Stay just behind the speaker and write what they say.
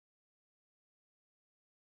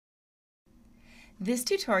This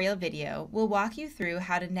tutorial video will walk you through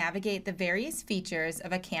how to navigate the various features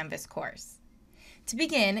of a Canvas course. To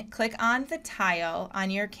begin, click on the tile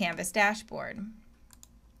on your Canvas dashboard.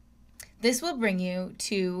 This will bring you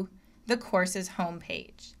to the course's home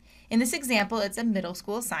page. In this example, it's a middle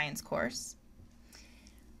school science course.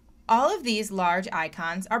 All of these large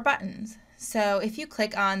icons are buttons. So if you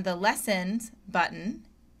click on the Lessons button,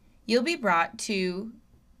 you'll be brought to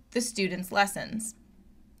the students' lessons.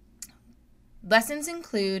 Lessons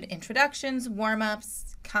include introductions,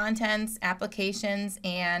 warm-ups, contents, applications,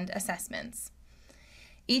 and assessments.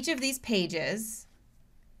 Each of these pages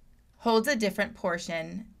holds a different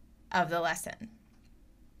portion of the lesson.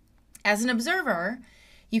 As an observer,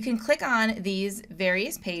 you can click on these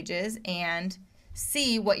various pages and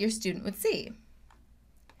see what your student would see.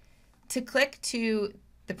 To click to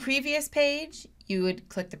the previous page, you would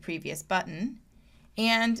click the previous button.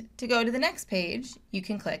 And to go to the next page, you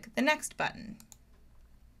can click the next button.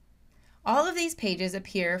 All of these pages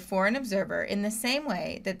appear for an observer in the same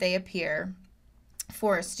way that they appear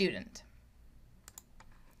for a student.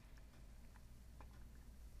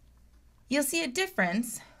 You'll see a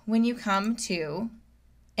difference when you come to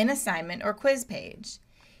an assignment or quiz page.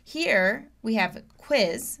 Here we have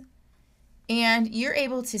quiz, and you're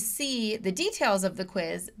able to see the details of the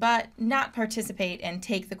quiz, but not participate and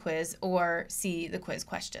take the quiz or see the quiz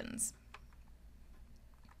questions.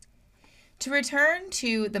 To return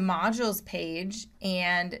to the modules page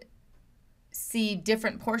and see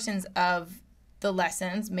different portions of the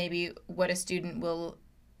lessons, maybe what a student will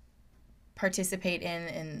participate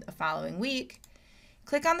in the following week,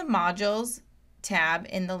 click on the modules tab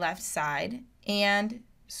in the left side and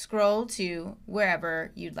scroll to wherever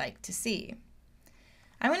you'd like to see.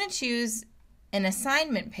 I'm going to choose an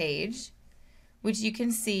assignment page, which you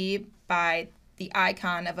can see by the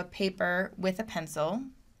icon of a paper with a pencil,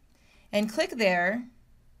 and click there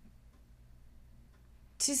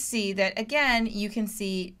to see that, again, you can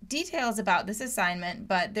see details about this assignment,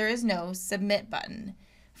 but there is no submit button.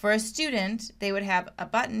 For a student, they would have a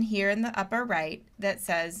button here in the upper right that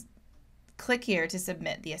says click here to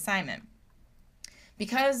submit the assignment.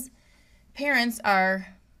 Because parents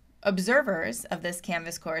are observers of this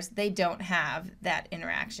Canvas course, they don't have that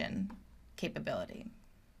interaction capability.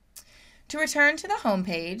 To return to the home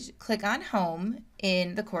page, click on Home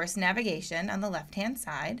in the course navigation on the left-hand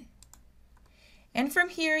side. And from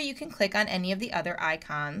here, you can click on any of the other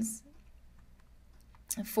icons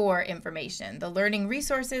for information. The Learning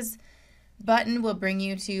Resources button will bring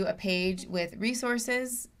you to a page with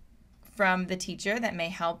resources from the teacher that may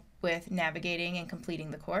help with navigating and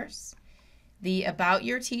completing the course. The About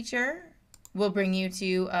Your Teacher will bring you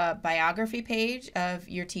to a biography page of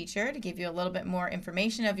your teacher to give you a little bit more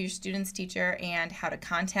information of your student's teacher and how to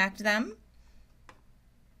contact them.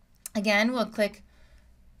 Again, we'll click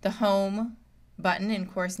the Home button in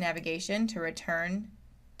course navigation to return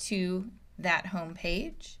to that home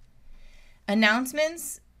page.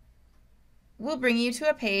 Announcements will bring you to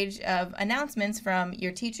a page of announcements from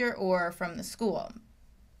your teacher or from the school.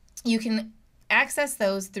 You can access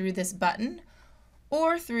those through this button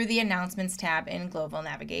or through the Announcements tab in Global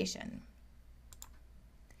Navigation.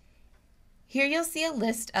 Here you'll see a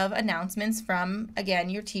list of announcements from,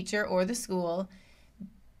 again, your teacher or the school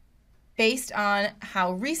based on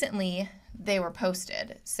how recently they were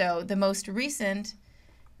posted. So the most recent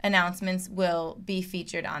announcements will be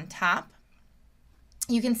featured on top.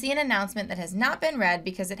 You can see an announcement that has not been read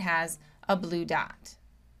because it has a blue dot.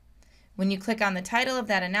 When you click on the title of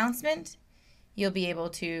that announcement, you'll be able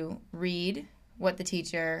to read what the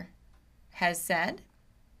teacher has said,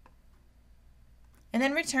 and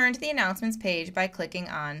then return to the announcements page by clicking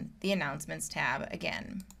on the Announcements tab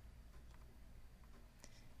again.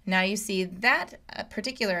 Now you see that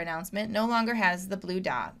particular announcement no longer has the blue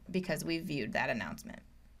dot because we viewed that announcement.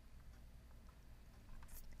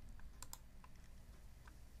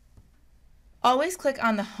 Always click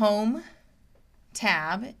on the Home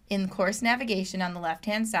tab in Course Navigation on the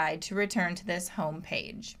left-hand side to return to this home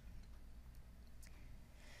page.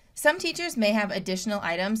 Some teachers may have additional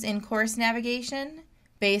items in Course Navigation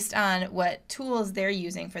based on what tools they're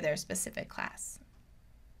using for their specific class.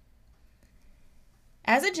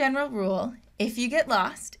 As a general rule, if you get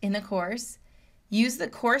lost in the course, use the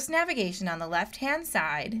Course Navigation on the left-hand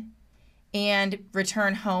side and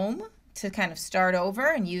return home to kind of start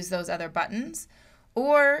over and use those other buttons,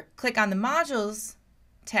 or click on the Modules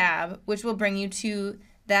tab, which will bring you to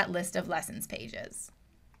that list of lessons pages.